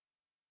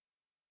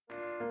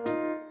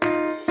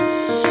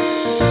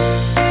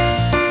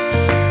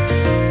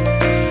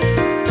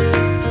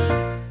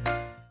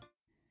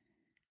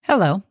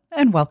Hello,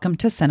 and welcome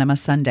to Cinema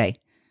Sunday.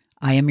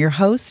 I am your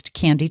host,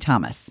 Candy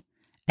Thomas,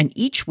 and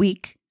each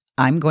week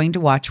I'm going to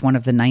watch one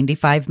of the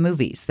 95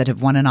 movies that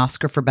have won an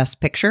Oscar for Best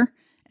Picture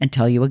and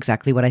tell you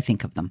exactly what I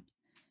think of them.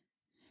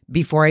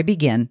 Before I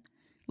begin,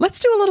 let's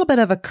do a little bit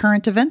of a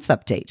current events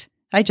update.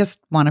 I just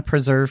want to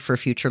preserve for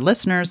future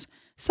listeners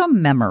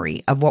some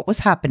memory of what was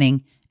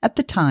happening at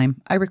the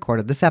time I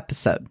recorded this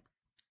episode.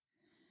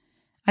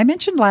 I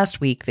mentioned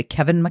last week that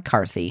Kevin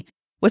McCarthy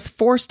was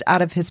forced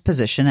out of his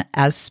position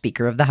as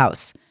Speaker of the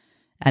House.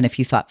 And if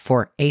you thought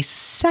for a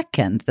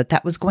second that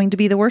that was going to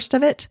be the worst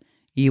of it,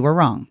 you were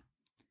wrong.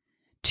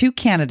 Two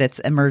candidates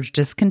emerged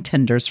as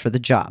contenders for the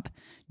job,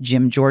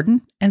 Jim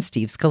Jordan and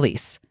Steve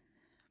Scalise.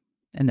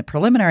 In the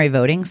preliminary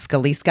voting,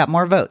 Scalise got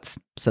more votes,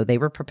 so they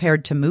were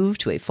prepared to move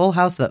to a full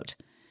House vote.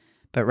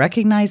 But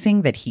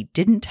recognizing that he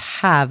didn't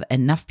have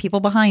enough people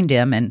behind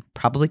him and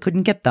probably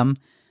couldn't get them,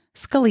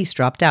 Scalise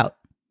dropped out.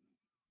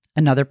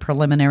 Another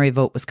preliminary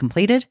vote was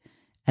completed,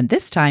 and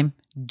this time,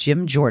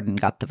 Jim Jordan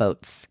got the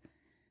votes.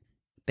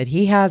 But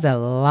he has a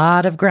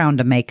lot of ground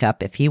to make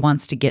up if he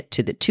wants to get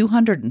to the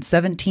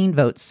 217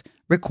 votes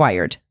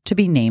required to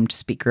be named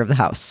Speaker of the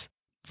House.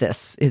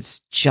 This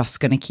is just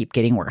going to keep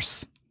getting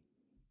worse.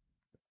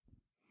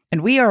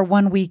 And we are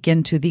 1 week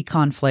into the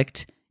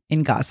conflict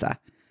in Gaza.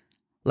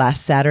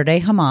 Last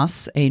Saturday,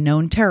 Hamas, a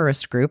known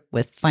terrorist group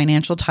with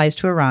financial ties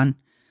to Iran,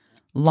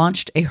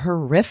 launched a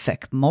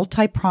horrific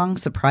multi-pronged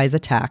surprise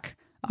attack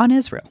on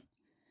Israel.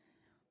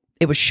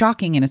 It was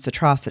shocking in its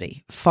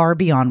atrocity, far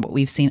beyond what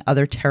we've seen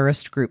other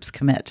terrorist groups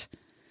commit.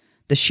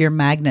 The sheer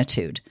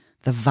magnitude,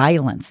 the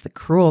violence, the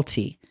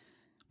cruelty.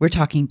 We're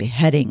talking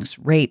beheadings,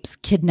 rapes,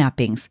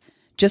 kidnappings,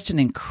 just an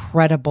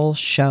incredible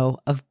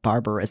show of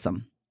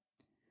barbarism.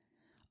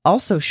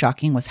 Also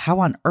shocking was how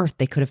on earth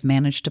they could have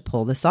managed to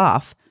pull this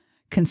off,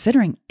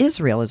 considering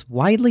Israel is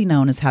widely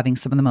known as having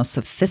some of the most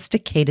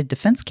sophisticated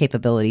defense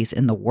capabilities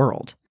in the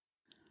world.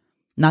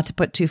 Not to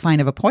put too fine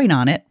of a point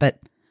on it, but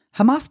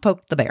Hamas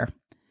poked the bear.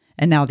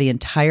 And now the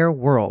entire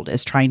world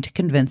is trying to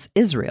convince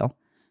Israel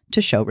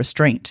to show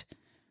restraint.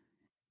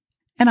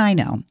 And I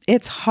know,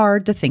 it's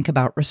hard to think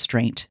about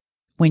restraint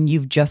when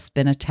you've just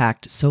been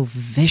attacked so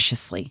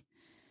viciously.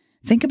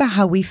 Think about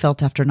how we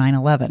felt after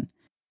 9/11.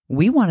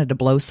 We wanted to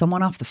blow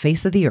someone off the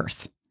face of the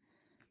earth.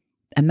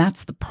 And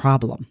that's the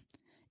problem.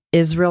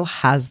 Israel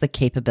has the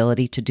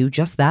capability to do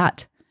just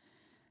that.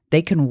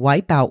 They can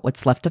wipe out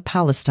what's left of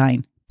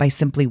Palestine by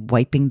simply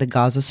wiping the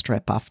Gaza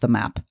Strip off the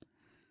map.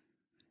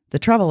 The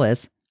trouble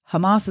is,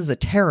 Hamas is a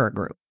terror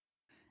group,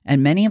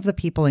 and many of the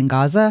people in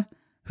Gaza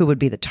who would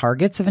be the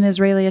targets of an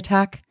Israeli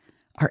attack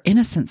are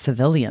innocent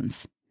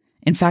civilians.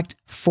 In fact,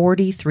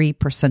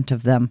 43%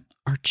 of them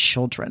are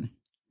children.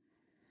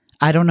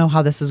 I don't know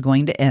how this is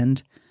going to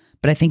end,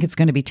 but I think it's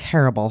going to be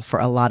terrible for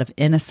a lot of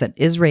innocent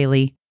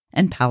Israeli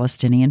and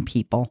Palestinian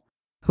people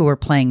who are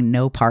playing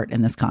no part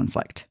in this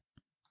conflict.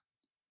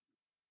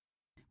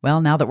 Well,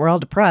 now that we're all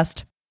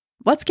depressed,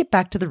 let's get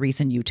back to the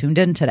reason you tuned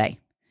in today.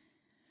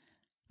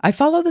 I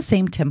follow the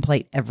same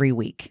template every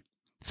week.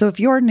 So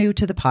if you're new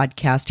to the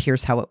podcast,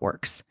 here's how it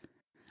works.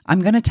 I'm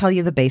going to tell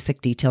you the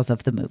basic details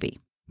of the movie,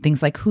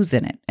 things like who's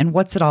in it and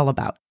what's it all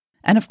about,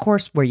 and of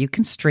course, where you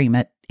can stream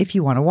it if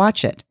you want to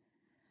watch it.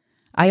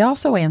 I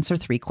also answer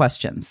 3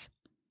 questions.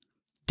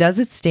 Does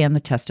it stand the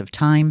test of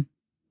time?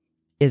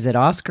 Is it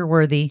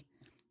Oscar-worthy?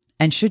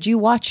 And should you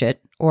watch it,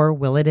 or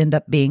will it end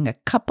up being a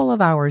couple of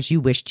hours you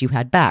wished you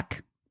had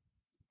back?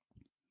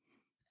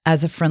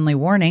 As a friendly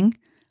warning,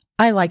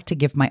 I like to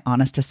give my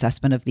honest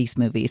assessment of these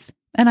movies,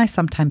 and I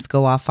sometimes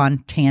go off on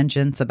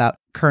tangents about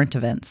current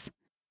events.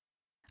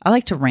 I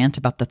like to rant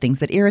about the things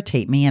that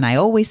irritate me, and I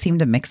always seem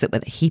to mix it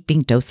with a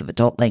heaping dose of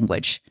adult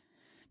language.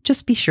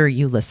 Just be sure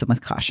you listen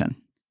with caution.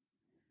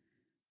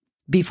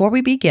 Before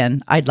we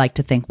begin, I'd like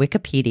to thank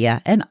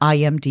Wikipedia and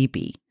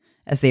IMDb,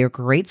 as they are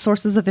great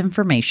sources of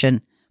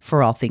information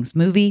for all things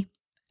movie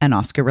and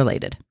Oscar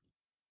related.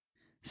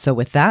 So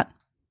with that,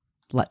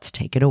 let's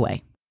take it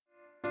away.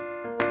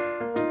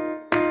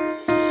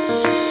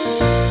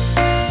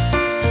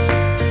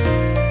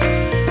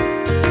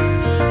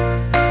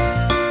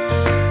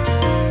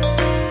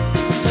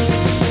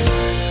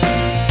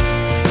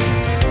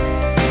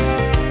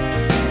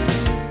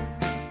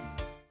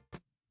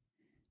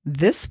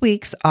 This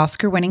week's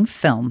Oscar-winning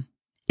film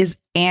is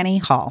Annie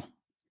Hall.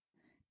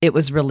 It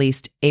was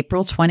released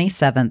April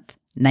 27th,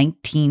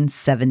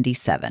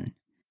 1977.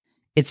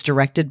 It's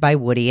directed by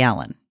Woody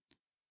Allen.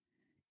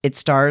 It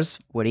stars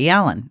Woody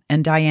Allen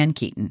and Diane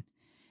Keaton.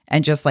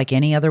 And just like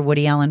any other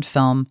Woody Allen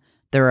film,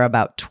 there are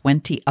about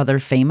 20 other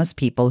famous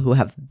people who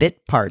have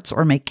bit parts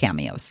or make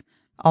cameos.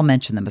 I'll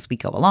mention them as we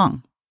go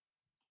along.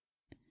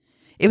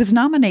 It was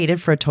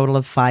nominated for a total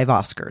of 5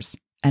 Oscars,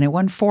 and it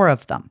won 4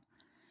 of them.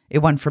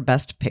 It won for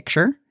Best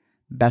Picture,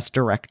 Best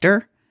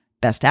Director,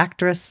 Best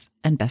Actress,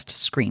 and Best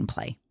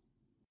Screenplay.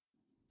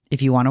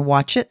 If you want to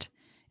watch it,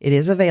 it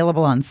is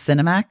available on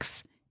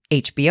Cinemax,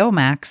 HBO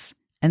Max,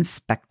 and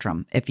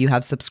Spectrum if you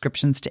have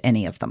subscriptions to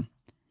any of them.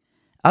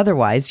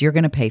 Otherwise, you're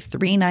going to pay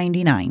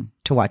 $3.99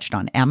 to watch it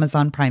on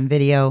Amazon Prime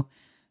Video,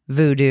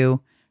 Vudu,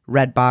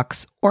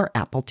 Redbox, or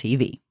Apple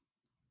TV.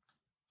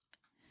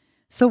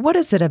 So what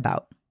is it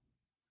about?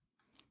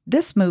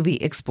 This movie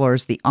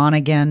explores the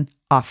on-again,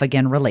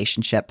 off-again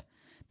relationship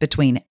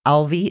between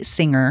Alvy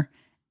Singer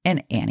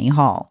and Annie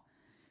Hall.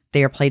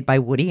 They are played by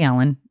Woody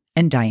Allen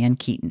and Diane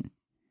Keaton.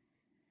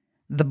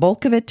 The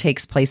bulk of it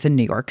takes place in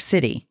New York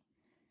City.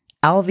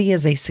 Alvy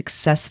is a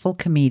successful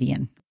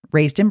comedian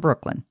raised in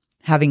Brooklyn,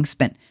 having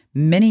spent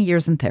many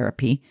years in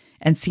therapy,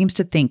 and seems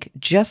to think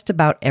just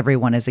about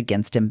everyone is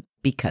against him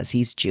because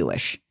he's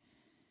Jewish.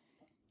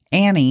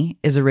 Annie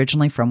is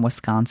originally from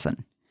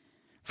Wisconsin.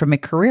 From a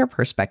career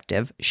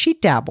perspective, she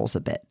dabbles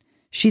a bit.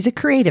 She's a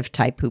creative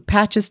type who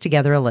patches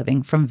together a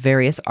living from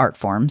various art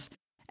forms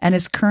and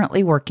is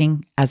currently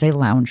working as a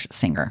lounge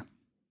singer.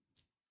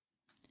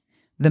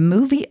 The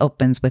movie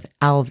opens with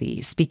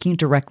Alvy speaking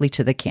directly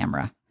to the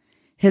camera.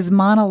 His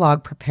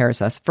monologue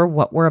prepares us for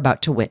what we're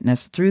about to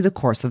witness through the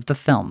course of the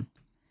film.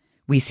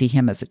 We see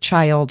him as a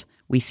child,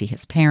 we see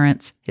his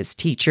parents, his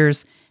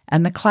teachers,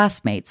 and the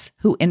classmates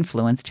who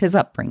influenced his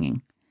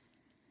upbringing.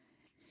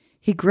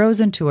 He grows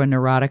into a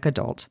neurotic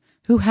adult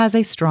who has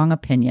a strong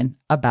opinion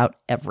about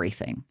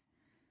everything.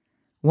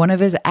 One of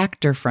his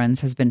actor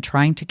friends has been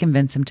trying to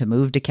convince him to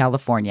move to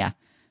California,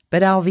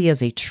 but Alvy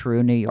is a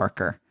true New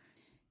Yorker.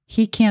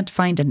 He can't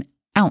find an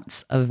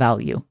ounce of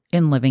value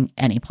in living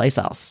anyplace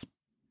else.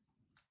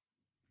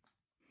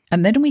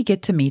 And then we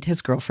get to meet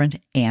his girlfriend,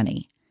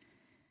 Annie.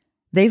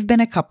 They've been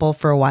a couple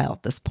for a while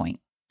at this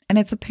point, and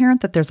it's apparent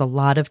that there's a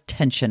lot of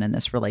tension in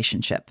this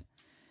relationship.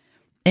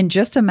 In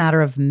just a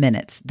matter of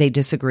minutes, they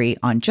disagree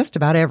on just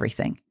about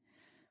everything.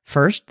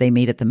 First, they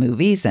meet at the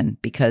movies,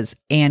 and because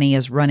Annie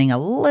is running a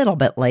little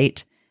bit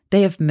late,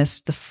 they have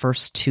missed the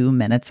first 2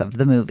 minutes of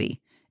the movie,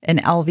 and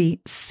Alvy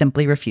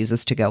simply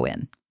refuses to go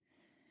in.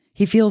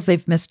 He feels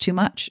they've missed too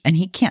much, and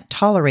he can't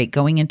tolerate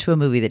going into a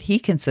movie that he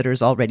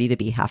considers already to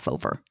be half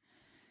over.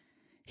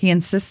 He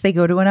insists they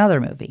go to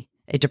another movie,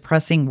 a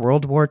depressing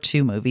World War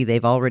II movie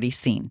they've already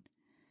seen.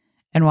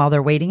 And while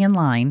they're waiting in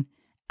line,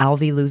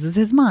 Alvy loses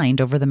his mind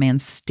over the man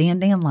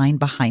standing in line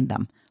behind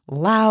them,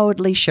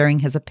 loudly sharing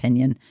his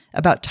opinion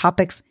about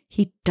topics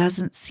he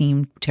doesn't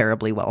seem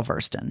terribly well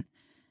versed in.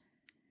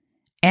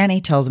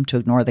 Annie tells him to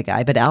ignore the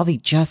guy, but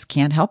Alvy just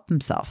can't help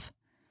himself.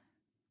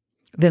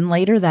 Then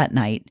later that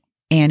night,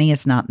 Annie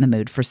is not in the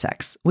mood for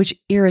sex, which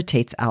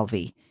irritates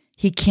Alvy.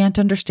 He can't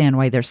understand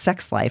why their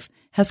sex life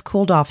has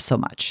cooled off so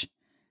much.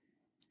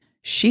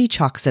 She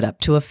chalks it up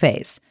to a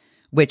phase,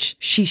 which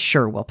she's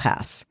sure will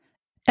pass.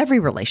 Every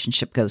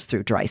relationship goes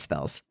through dry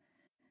spells.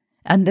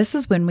 And this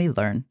is when we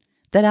learn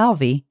that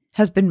Alvy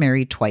has been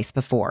married twice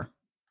before.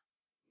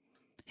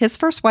 His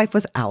first wife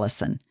was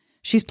Allison.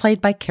 She's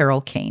played by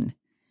Carol Kane.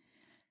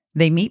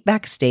 They meet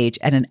backstage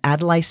at an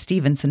Adlai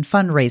Stevenson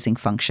fundraising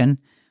function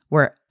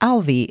where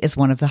Alvy is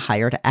one of the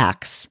hired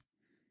acts.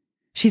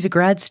 She's a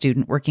grad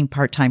student working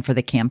part-time for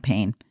the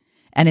campaign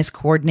and is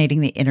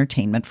coordinating the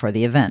entertainment for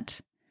the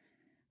event.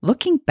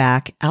 Looking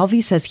back,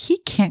 Alvy says he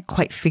can't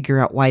quite figure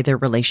out why their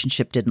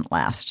relationship didn't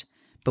last,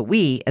 but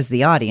we, as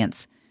the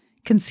audience,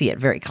 can see it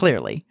very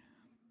clearly.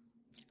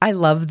 I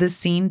love this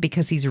scene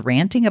because he's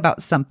ranting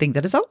about something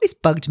that has always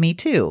bugged me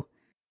too.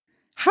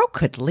 How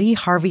could Lee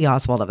Harvey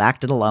Oswald have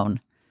acted alone?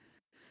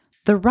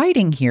 The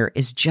writing here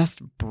is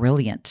just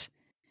brilliant.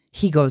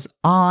 He goes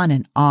on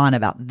and on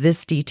about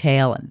this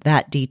detail and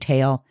that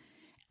detail,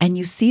 and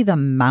you see the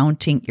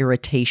mounting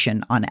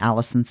irritation on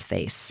Allison's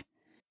face.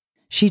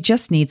 She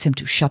just needs him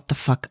to shut the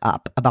fuck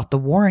up about the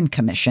Warren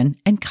Commission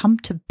and come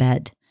to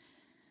bed.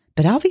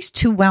 But Alvy's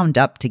too wound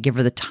up to give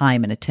her the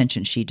time and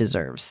attention she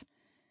deserves.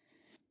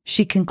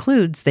 She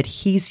concludes that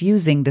he's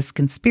using this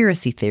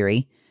conspiracy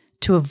theory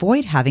to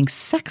avoid having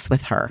sex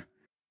with her.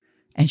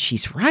 And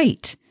she's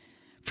right.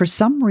 For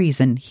some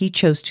reason, he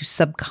chose to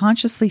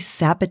subconsciously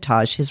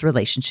sabotage his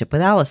relationship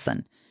with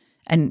Allison,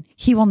 and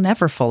he will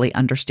never fully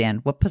understand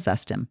what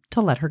possessed him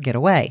to let her get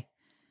away.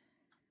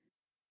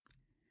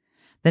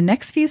 The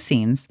next few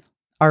scenes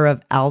are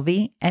of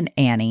Alvy and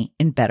Annie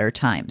in better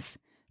times.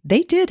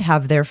 They did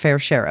have their fair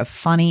share of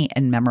funny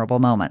and memorable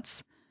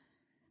moments.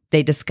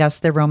 They discuss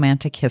their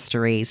romantic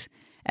histories,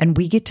 and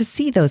we get to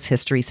see those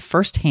histories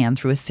firsthand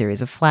through a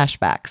series of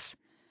flashbacks.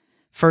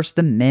 First,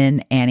 the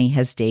men Annie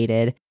has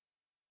dated,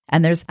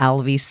 and there's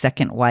Alvy's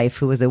second wife,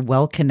 who is a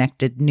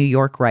well-connected New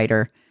York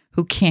writer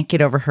who can't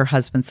get over her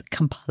husband's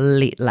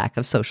complete lack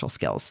of social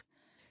skills.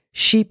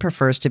 She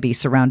prefers to be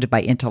surrounded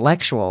by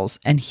intellectuals,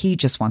 and he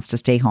just wants to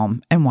stay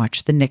home and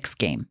watch the Knicks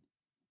game.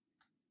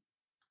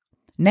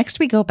 Next,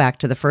 we go back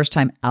to the first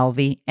time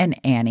Alvy and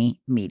Annie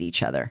meet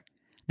each other.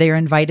 They are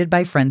invited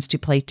by friends to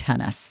play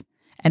tennis,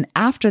 and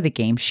after the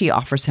game, she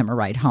offers him a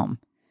ride home.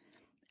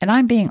 And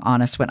I'm being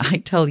honest when I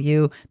tell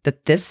you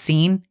that this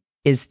scene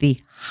is the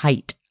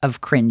height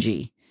of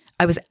cringy.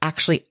 I was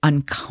actually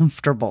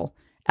uncomfortable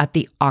at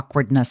the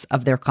awkwardness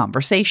of their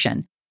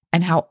conversation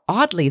and how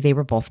oddly they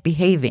were both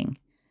behaving.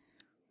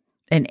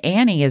 And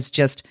Annie is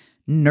just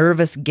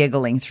nervous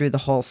giggling through the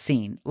whole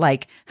scene,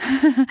 like,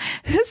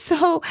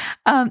 so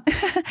Oh,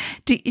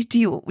 do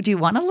you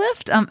want a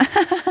lift?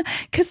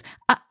 Because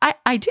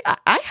I do.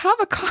 I have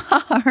a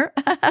car.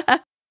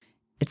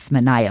 It's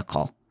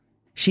maniacal.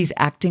 She's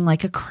acting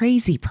like a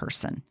crazy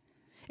person.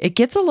 It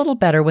gets a little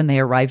better when they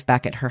arrive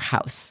back at her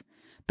house,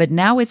 but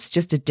now it's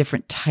just a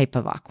different type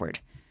of awkward.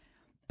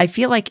 I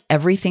feel like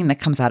everything that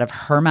comes out of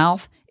her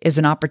mouth is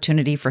an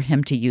opportunity for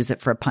him to use it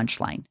for a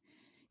punchline.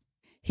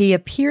 He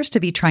appears to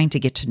be trying to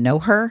get to know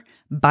her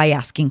by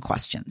asking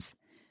questions.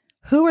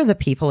 Who are the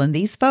people in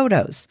these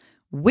photos?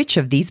 Which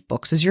of these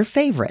books is your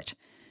favorite?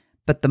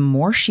 But the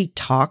more she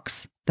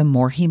talks, the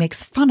more he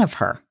makes fun of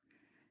her.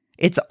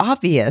 It's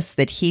obvious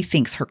that he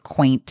thinks her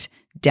quaint,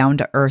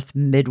 down-to-earth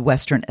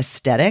Midwestern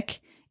aesthetic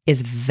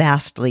is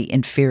vastly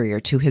inferior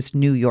to his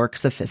New York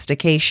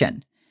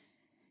sophistication.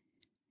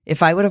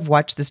 If I would have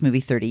watched this movie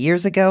 30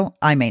 years ago,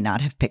 I may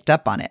not have picked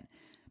up on it.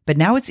 But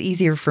now it's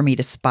easier for me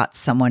to spot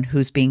someone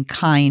who's being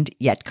kind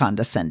yet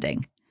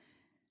condescending.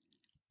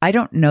 I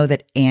don't know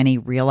that Annie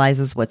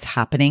realizes what's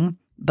happening,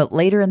 but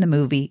later in the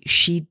movie,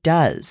 she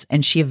does,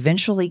 and she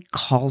eventually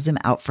calls him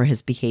out for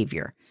his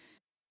behavior.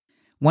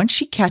 Once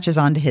she catches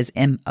on to his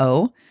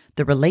MO,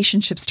 the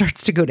relationship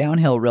starts to go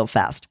downhill real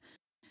fast.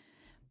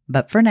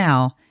 But for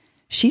now,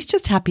 she's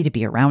just happy to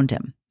be around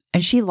him,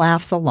 and she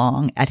laughs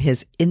along at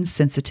his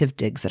insensitive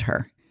digs at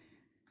her.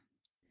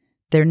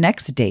 Their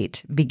next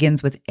date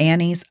begins with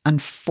Annie's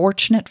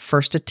unfortunate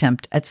first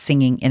attempt at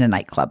singing in a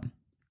nightclub.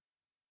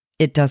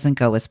 It doesn't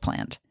go as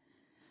planned,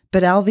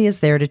 but Alvy is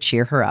there to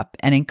cheer her up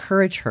and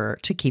encourage her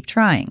to keep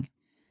trying.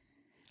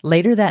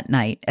 Later that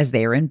night, as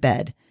they are in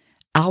bed,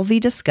 Alvy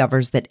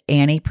discovers that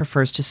Annie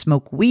prefers to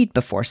smoke weed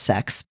before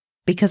sex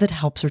because it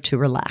helps her to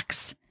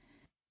relax.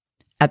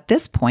 At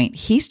this point,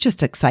 he's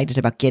just excited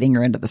about getting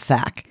her into the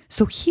sack,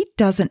 so he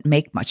doesn't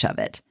make much of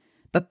it.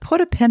 But put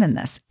a pin in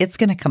this, it's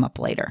going to come up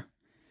later.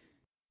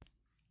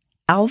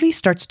 Alvy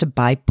starts to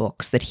buy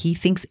books that he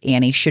thinks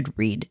Annie should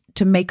read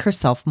to make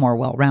herself more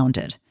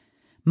well-rounded.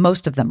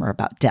 Most of them are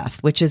about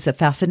death, which is a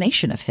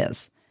fascination of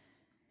his.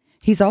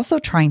 He's also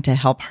trying to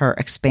help her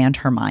expand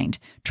her mind,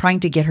 trying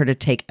to get her to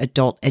take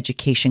adult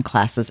education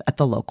classes at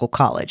the local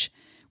college,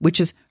 which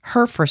is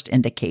her first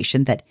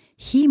indication that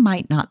he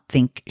might not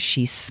think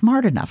she's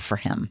smart enough for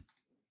him.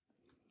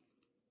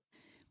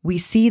 We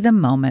see the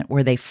moment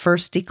where they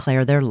first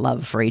declare their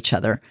love for each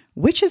other,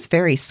 which is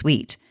very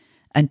sweet,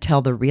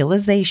 until the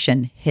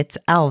realization hits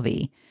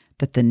Alvy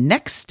that the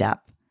next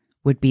step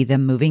would be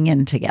them moving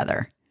in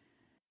together.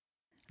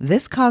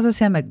 This causes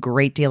him a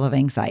great deal of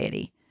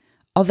anxiety.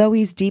 Although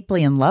he's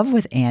deeply in love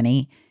with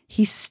Annie,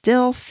 he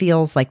still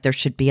feels like there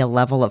should be a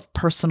level of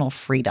personal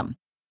freedom.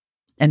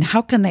 And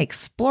how can they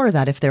explore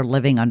that if they're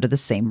living under the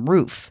same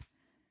roof?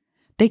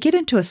 They get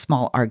into a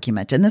small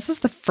argument, and this is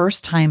the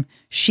first time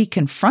she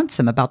confronts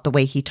him about the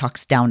way he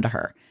talks down to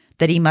her,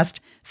 that he must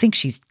think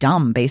she's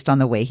dumb based on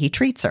the way he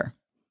treats her.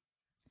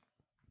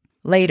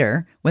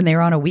 Later, when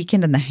they're on a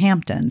weekend in the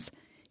Hamptons,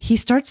 he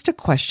starts to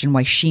question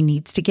why she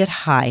needs to get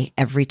high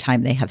every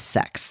time they have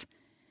sex.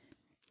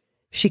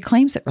 She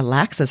claims it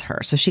relaxes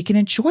her so she can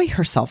enjoy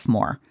herself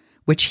more,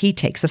 which he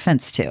takes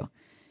offense to.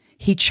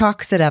 He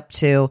chalks it up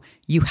to,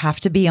 you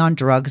have to be on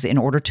drugs in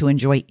order to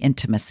enjoy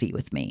intimacy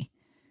with me,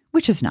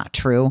 which is not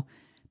true,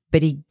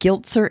 but he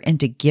guilts her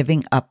into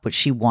giving up what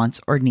she wants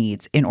or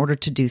needs in order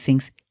to do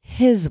things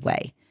his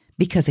way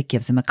because it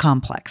gives him a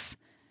complex.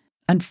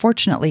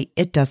 Unfortunately,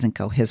 it doesn't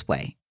go his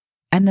way,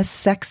 and the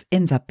sex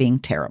ends up being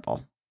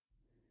terrible.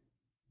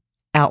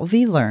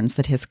 Alvy learns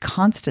that his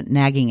constant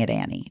nagging at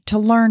Annie to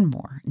learn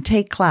more and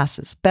take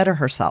classes, better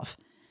herself,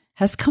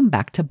 has come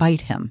back to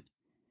bite him.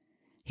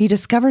 He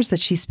discovers that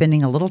she's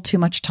spending a little too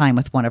much time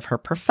with one of her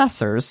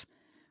professors,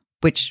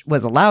 which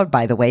was allowed,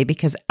 by the way,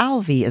 because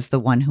Alvy is the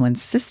one who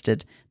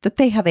insisted that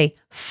they have a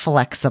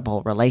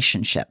flexible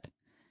relationship.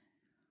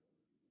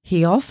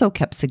 He also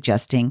kept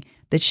suggesting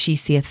that she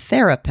see a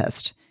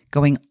therapist,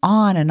 going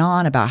on and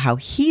on about how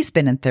he's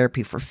been in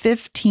therapy for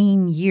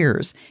 15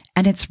 years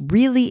and it's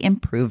really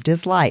improved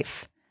his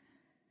life.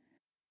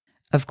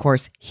 Of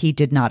course, he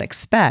did not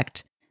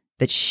expect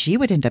that she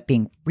would end up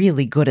being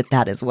really good at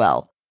that as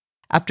well.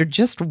 After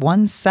just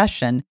one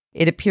session,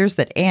 it appears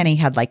that Annie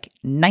had like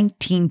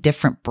 19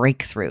 different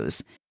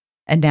breakthroughs.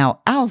 And now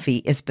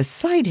Alvy is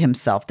beside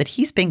himself that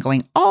he's been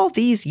going all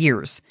these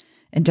years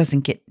and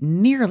doesn't get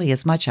nearly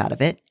as much out of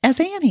it as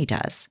Annie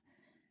does.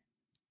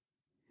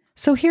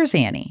 So here's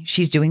Annie.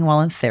 She's doing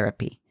well in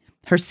therapy.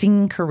 Her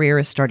singing career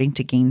is starting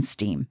to gain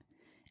steam.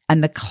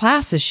 And the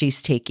classes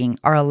she's taking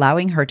are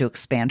allowing her to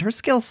expand her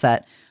skill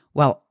set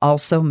while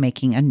also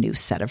making a new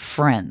set of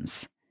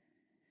friends.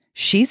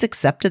 She's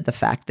accepted the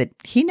fact that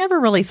he never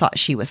really thought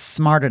she was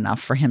smart enough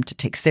for him to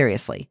take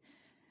seriously.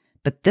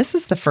 But this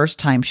is the first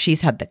time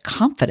she's had the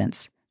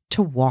confidence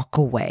to walk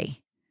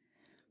away.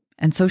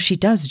 And so she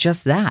does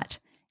just that.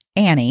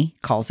 Annie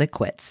calls it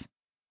quits.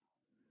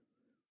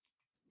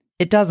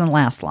 It doesn't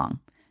last long.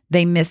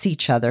 They miss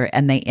each other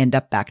and they end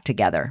up back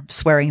together,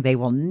 swearing they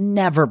will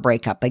never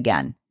break up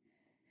again.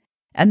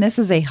 And this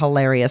is a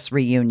hilarious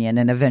reunion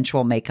and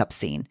eventual makeup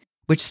scene,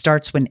 which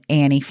starts when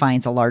Annie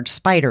finds a large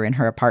spider in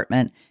her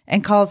apartment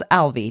and calls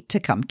Alvy to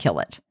come kill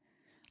it.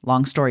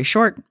 Long story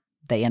short,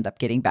 they end up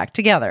getting back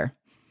together.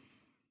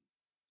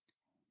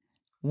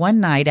 One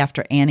night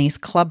after Annie's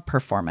club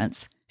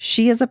performance,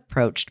 she is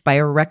approached by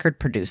a record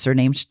producer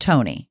named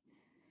Tony.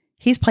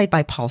 He's played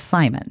by Paul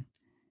Simon.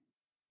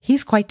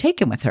 He's quite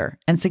taken with her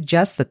and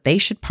suggests that they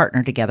should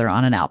partner together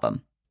on an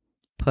album.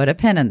 Put a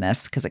pin in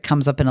this because it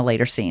comes up in a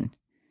later scene.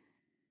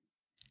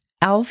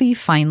 Alvy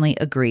finally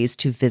agrees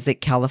to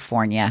visit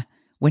California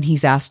when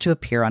he's asked to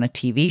appear on a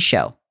TV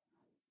show.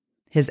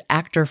 His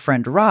actor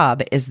friend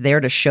Rob is there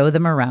to show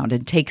them around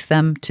and takes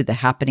them to the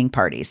happening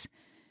parties,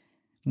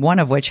 one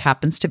of which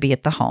happens to be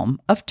at the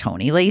home of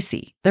Tony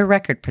Lacey, the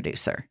record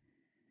producer.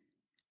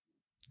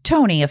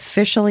 Tony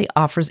officially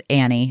offers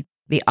Annie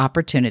the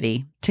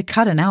opportunity to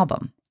cut an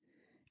album.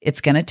 It's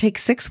going to take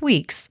 6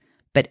 weeks,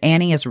 but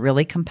Annie is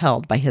really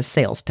compelled by his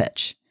sales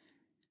pitch.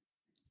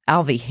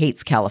 Alvy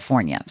hates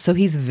California, so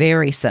he's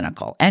very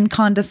cynical and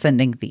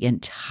condescending the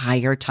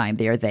entire time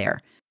they are there.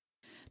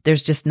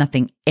 There's just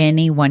nothing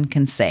anyone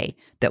can say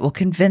that will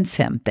convince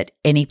him that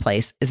any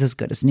place is as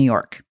good as New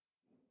York.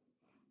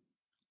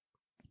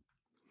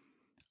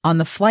 On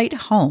the flight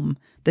home,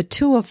 the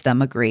two of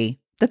them agree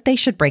that they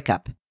should break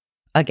up.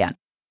 Again,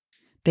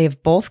 they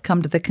have both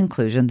come to the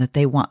conclusion that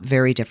they want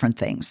very different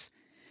things.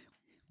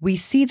 We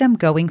see them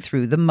going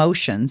through the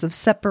motions of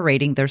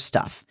separating their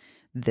stuff.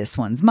 This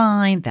one's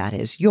mine, that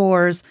is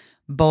yours,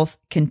 both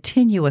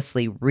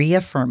continuously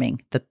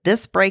reaffirming that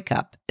this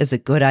breakup is a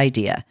good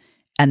idea,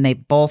 and they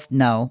both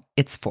know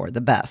it's for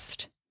the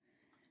best.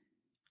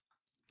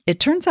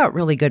 It turns out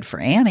really good for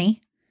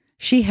Annie.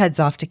 She heads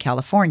off to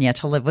California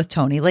to live with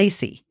Tony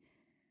Lacey.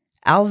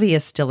 Alvy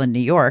is still in New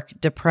York,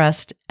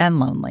 depressed and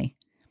lonely.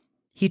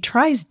 He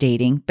tries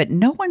dating, but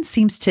no one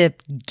seems to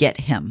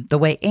get him the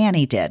way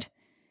Annie did.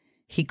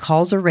 He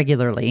calls her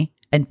regularly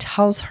and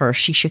tells her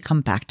she should come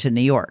back to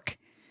New York.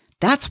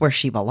 That's where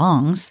she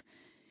belongs.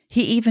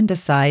 He even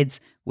decides,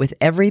 with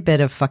every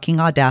bit of fucking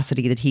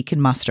audacity that he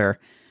can muster,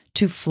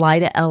 to fly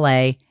to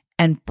LA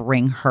and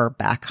bring her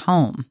back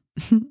home.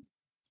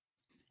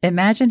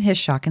 Imagine his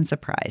shock and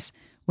surprise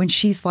when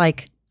she's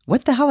like,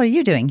 "What the hell are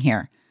you doing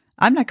here?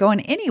 I'm not going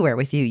anywhere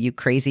with you, you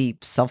crazy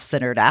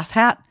self-centered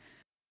asshat."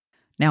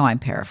 Now I'm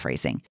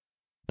paraphrasing,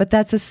 but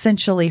that's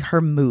essentially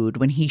her mood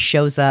when he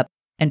shows up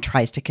and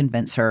tries to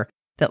convince her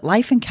that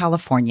life in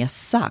California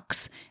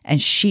sucks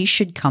and she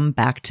should come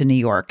back to New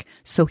York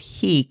so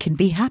he can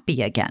be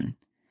happy again.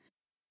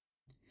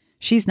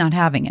 She's not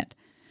having it.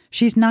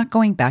 She's not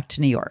going back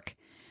to New York.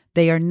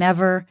 They are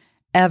never,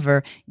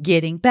 ever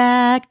getting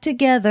back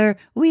together.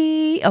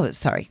 They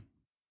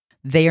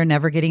are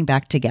never getting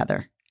back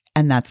together.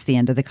 And that's the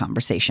end of the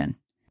conversation.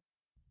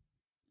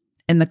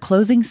 In the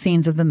closing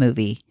scenes of the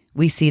movie,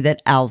 we see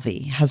that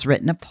Alvy has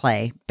written a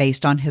play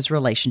based on his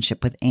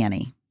relationship with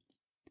Annie.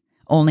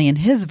 Only in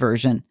his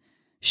version,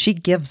 she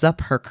gives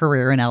up her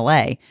career in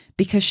LA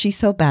because she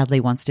so badly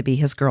wants to be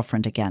his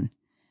girlfriend again.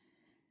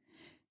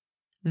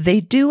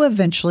 They do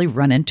eventually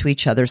run into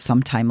each other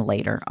sometime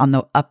later on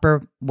the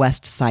Upper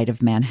West Side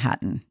of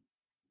Manhattan.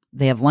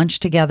 They have lunch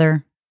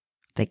together,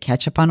 they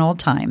catch up on old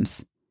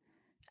times,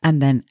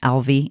 and then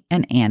Alvy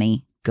and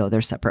Annie go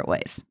their separate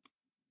ways.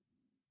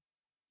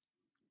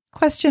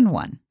 Question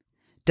 1.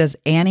 Does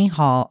Annie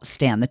Hall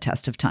stand the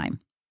test of time?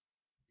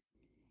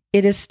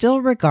 It is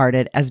still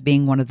regarded as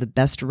being one of the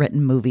best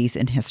written movies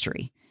in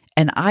history,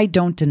 and I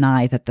don't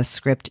deny that the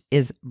script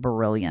is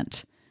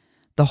brilliant.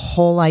 The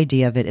whole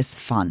idea of it is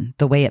fun,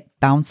 the way it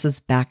bounces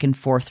back and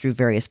forth through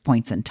various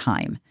points in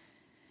time.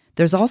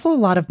 There's also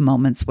a lot of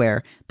moments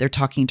where they're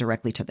talking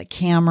directly to the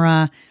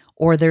camera,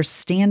 or they're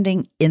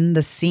standing in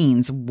the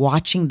scenes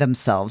watching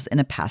themselves in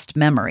a past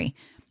memory.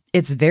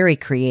 It's very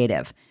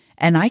creative,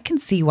 and I can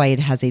see why it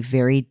has a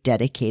very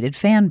dedicated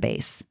fan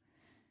base.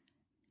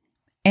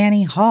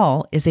 Annie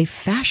Hall is a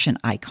fashion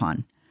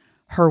icon.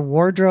 Her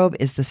wardrobe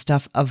is the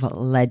stuff of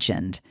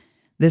legend.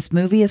 This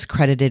movie is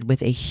credited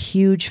with a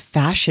huge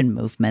fashion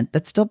movement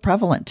that's still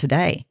prevalent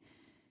today.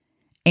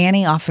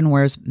 Annie often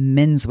wears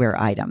menswear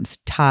items,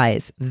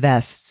 ties,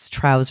 vests,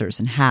 trousers,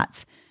 and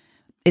hats.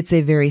 It's a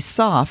very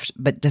soft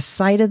but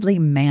decidedly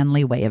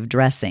manly way of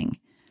dressing.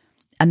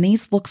 And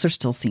these looks are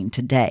still seen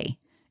today.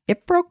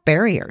 It broke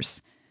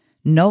barriers.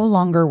 No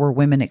longer were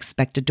women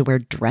expected to wear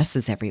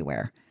dresses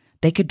everywhere.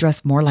 They could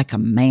dress more like a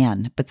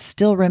man, but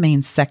still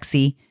remain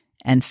sexy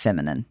and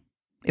feminine.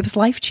 It was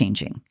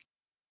life-changing.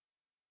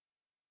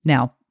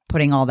 Now,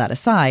 putting all that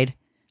aside,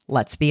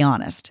 let's be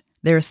honest.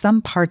 There are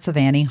some parts of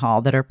Annie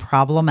Hall that are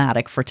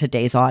problematic for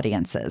today's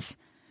audiences.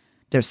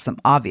 There's some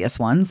obvious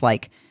ones,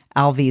 like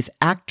Alvy's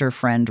actor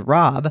friend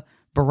Rob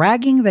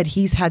bragging that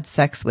he's had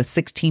sex with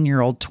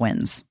 16-year-old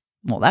twins.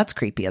 Well, that's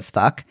creepy as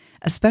fuck,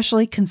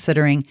 especially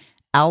considering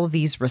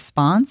Alvy's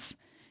response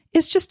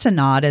is just to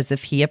nod as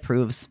if he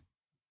approves.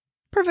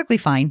 Perfectly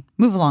fine.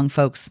 Move along,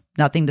 folks.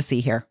 Nothing to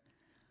see here.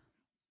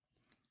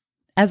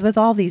 As with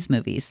all these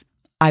movies,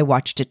 I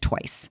watched it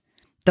twice.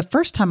 The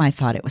first time I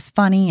thought it was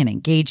funny and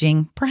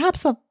engaging,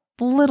 perhaps a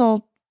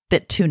little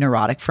bit too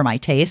neurotic for my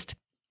taste.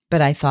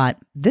 But I thought,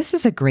 this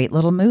is a great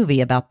little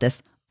movie about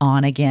this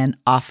on again,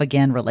 off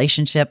again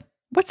relationship.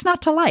 What's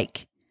not to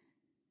like?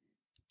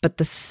 But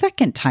the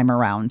second time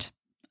around,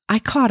 I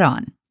caught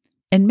on.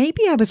 And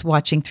maybe I was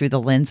watching through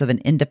the lens of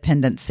an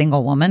independent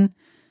single woman,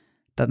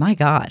 but my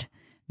God,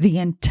 the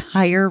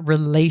entire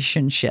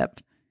relationship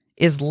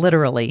is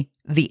literally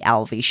the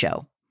Alvy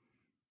show.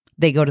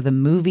 They go to the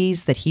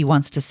movies that he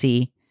wants to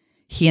see.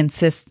 He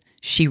insists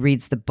she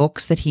reads the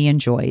books that he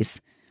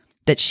enjoys,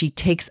 that she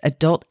takes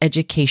adult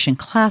education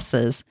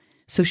classes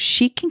so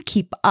she can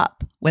keep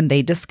up when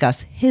they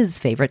discuss his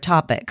favorite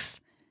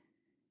topics.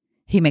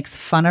 He makes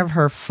fun of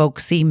her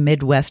folksy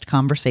Midwest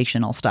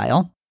conversational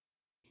style.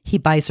 He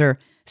buys her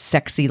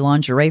sexy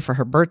lingerie for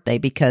her birthday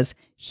because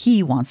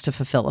he wants to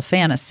fulfill a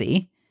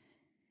fantasy.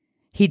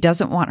 He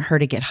doesn't want her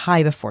to get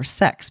high before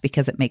sex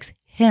because it makes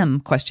him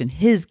question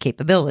his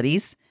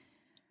capabilities.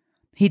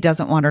 He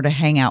doesn't want her to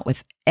hang out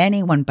with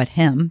anyone but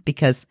him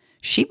because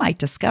she might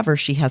discover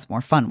she has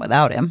more fun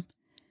without him.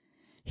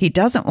 He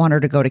doesn't want her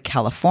to go to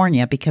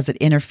California because it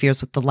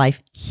interferes with the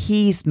life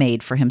he's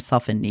made for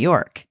himself in New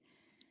York.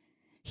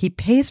 He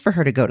pays for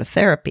her to go to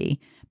therapy,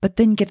 but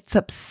then gets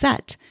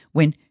upset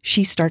when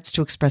she starts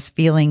to express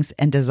feelings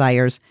and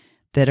desires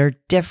that are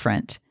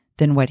different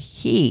than what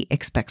he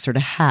expects her to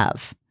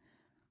have.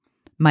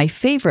 My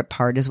favorite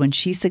part is when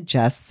she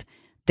suggests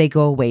they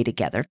go away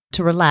together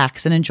to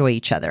relax and enjoy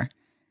each other.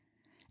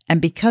 And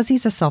because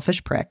he's a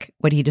selfish prick,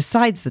 what he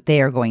decides that they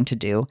are going to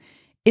do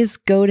is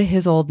go to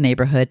his old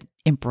neighborhood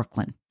in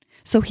Brooklyn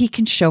so he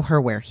can show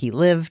her where he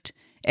lived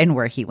and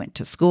where he went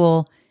to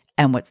school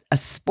and what a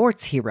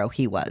sports hero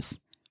he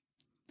was.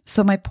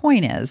 So my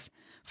point is,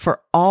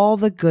 for all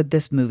the good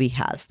this movie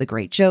has, the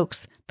great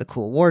jokes, the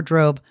cool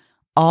wardrobe,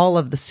 all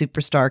of the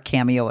superstar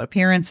cameo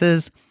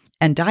appearances,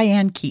 and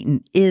Diane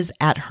Keaton is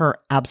at her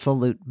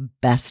absolute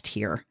best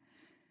here.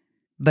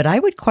 But I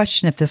would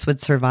question if this would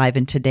survive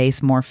in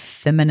today's more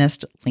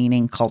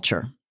feminist-leaning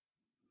culture.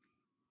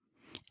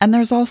 And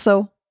there's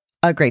also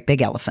a great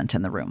big elephant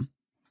in the room.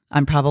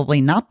 I'm probably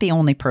not the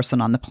only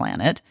person on the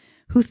planet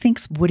who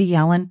thinks Woody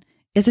Allen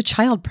is a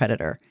child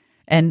predator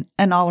and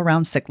an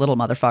all-around sick little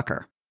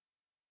motherfucker.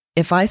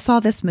 If I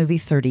saw this movie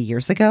 30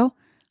 years ago,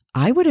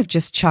 I would have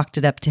just chalked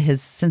it up to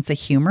his sense of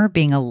humor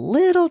being a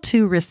little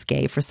too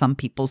risque for some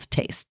people's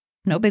taste.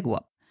 No big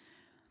whoop.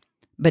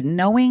 But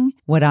knowing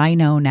what I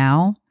know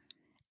now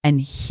and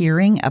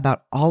hearing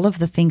about all of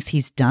the things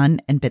he's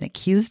done and been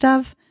accused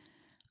of,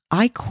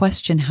 I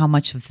question how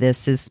much of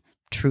this is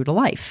true to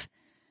life.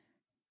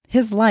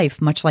 His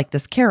life, much like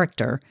this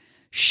character,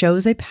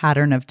 shows a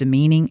pattern of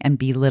demeaning and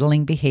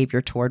belittling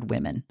behavior toward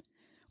women.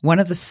 One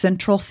of the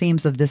central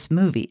themes of this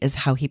movie is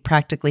how he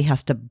practically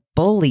has to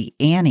bully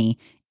Annie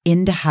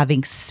into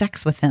having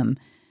sex with him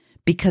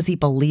because he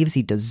believes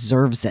he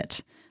deserves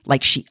it,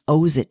 like she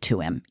owes it to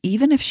him,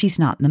 even if she's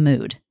not in the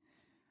mood.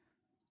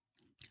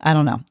 I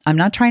don't know. I'm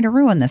not trying to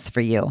ruin this for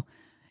you.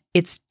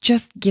 It's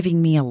just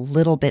giving me a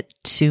little bit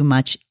too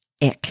much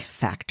ick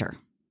factor.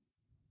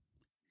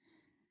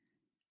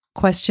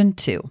 Question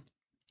 2.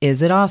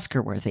 Is it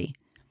Oscar worthy?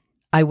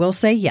 I will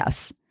say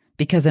yes,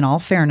 because in all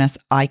fairness,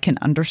 I can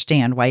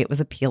understand why it was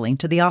appealing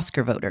to the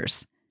Oscar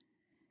voters.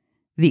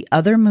 The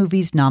other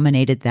movies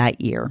nominated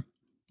that year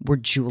were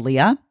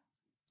Julia,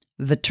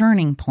 The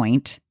Turning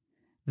Point,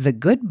 The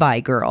Goodbye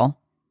Girl,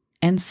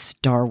 and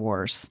Star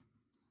Wars.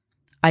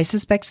 I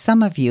suspect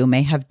some of you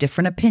may have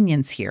different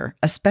opinions here,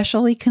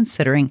 especially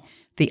considering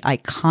the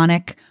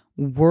iconic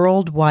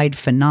worldwide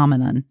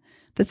phenomenon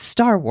that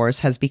Star Wars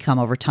has become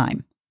over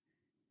time.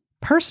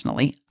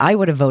 Personally, I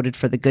would have voted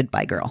for The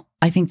Goodbye Girl.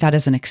 I think that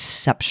is an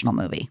exceptional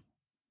movie.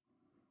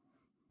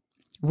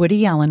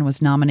 Woody Allen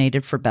was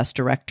nominated for Best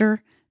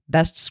Director,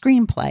 Best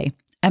Screenplay,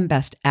 and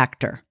Best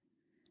Actor.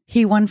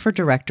 He won for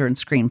Director and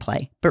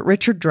Screenplay, but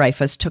Richard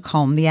Dreyfuss took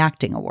home the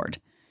acting award.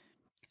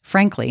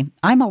 Frankly,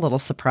 I'm a little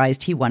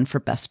surprised he won for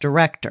Best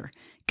Director,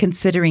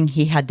 considering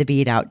he had to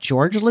beat out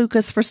George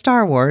Lucas for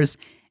Star Wars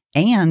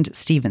and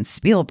Steven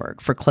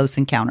Spielberg for Close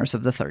Encounters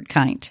of the Third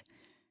Kind.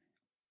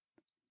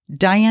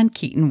 Diane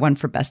Keaton won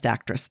for Best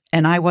Actress,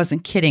 and I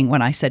wasn't kidding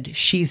when I said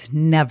she's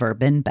never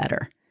been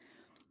better.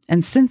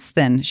 And since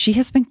then, she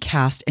has been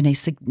cast in a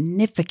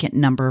significant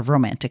number of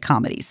romantic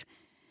comedies,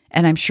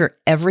 and I'm sure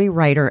every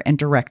writer and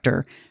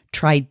director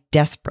tried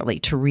desperately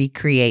to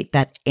recreate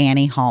that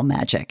Annie Hall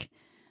magic.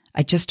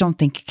 I just don't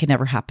think it can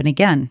ever happen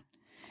again,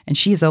 and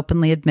she has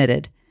openly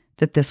admitted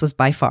that this was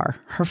by far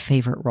her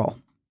favorite role.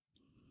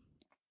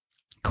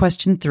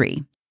 Question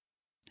 3.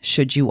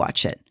 Should you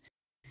watch it?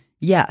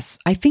 Yes,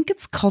 I think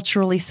it's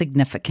culturally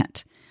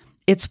significant.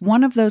 It's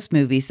one of those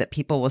movies that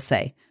people will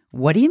say,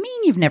 "What do you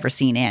mean you've never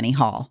seen Annie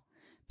Hall?"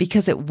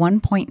 Because at one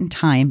point in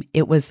time,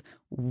 it was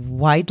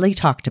widely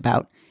talked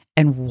about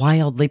and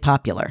wildly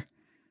popular.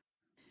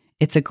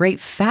 It's a great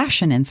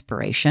fashion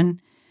inspiration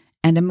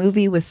and a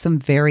movie with some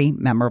very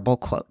memorable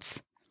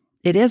quotes.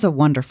 It is a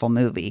wonderful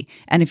movie,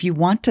 and if you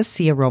want to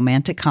see a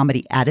romantic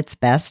comedy at its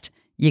best,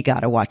 you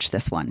gotta watch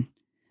this one.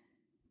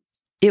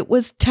 It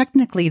was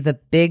technically the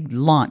big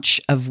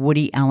launch of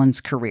Woody Allen's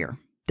career.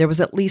 There was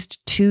at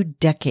least 2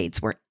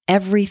 decades where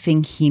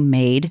everything he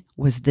made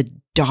was the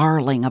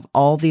darling of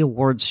all the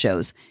awards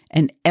shows,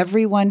 and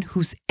everyone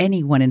who's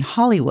anyone in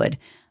Hollywood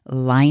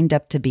lined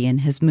up to be in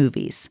his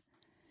movies.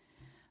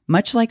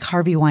 Much like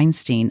Harvey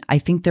Weinstein, I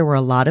think there were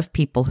a lot of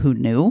people who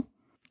knew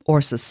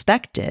or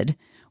suspected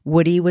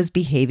Woody was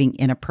behaving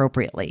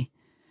inappropriately.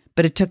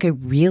 But it took a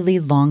really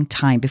long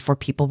time before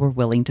people were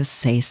willing to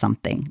say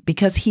something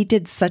because he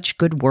did such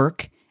good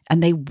work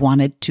and they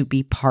wanted to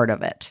be part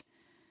of it.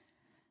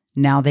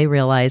 Now they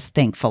realize,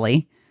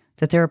 thankfully,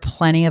 that there are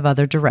plenty of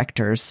other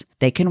directors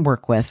they can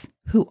work with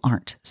who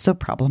aren't so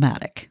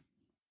problematic.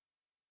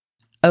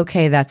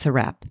 Okay, that's a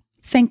wrap.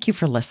 Thank you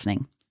for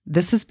listening.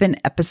 This has been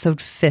episode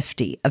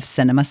 50 of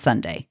Cinema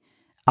Sunday.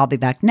 I'll be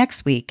back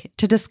next week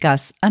to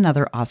discuss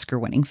another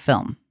Oscar-winning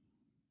film.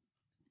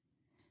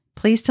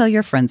 Please tell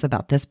your friends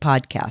about this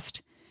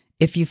podcast.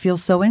 If you feel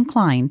so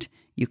inclined,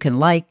 you can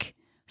like,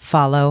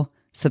 follow,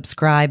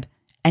 subscribe,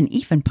 and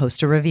even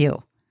post a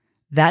review.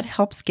 That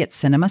helps get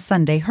Cinema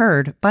Sunday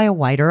heard by a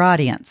wider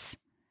audience.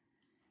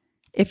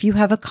 If you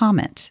have a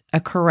comment,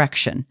 a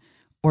correction,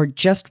 or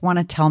just want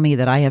to tell me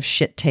that I have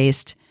shit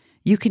taste,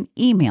 you can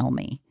email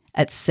me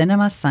at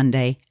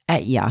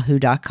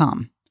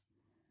cinemasunday@yahoo.com.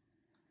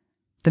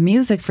 The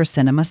music for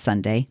Cinema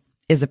Sunday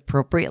is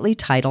appropriately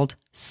titled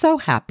So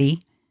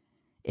Happy.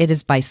 It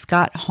is by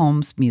Scott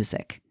Holmes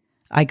Music.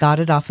 I got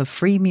it off of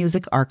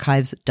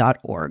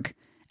freemusicarchives.org,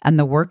 and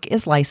the work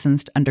is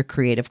licensed under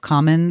Creative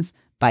Commons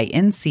by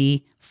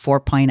NC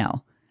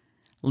 4.0.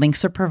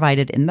 Links are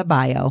provided in the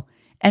bio,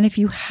 and if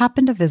you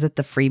happen to visit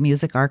the Free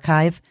Music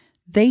Archive,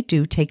 they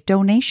do take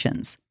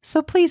donations,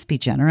 so please be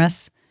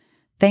generous.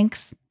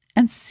 Thanks,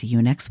 and see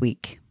you next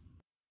week.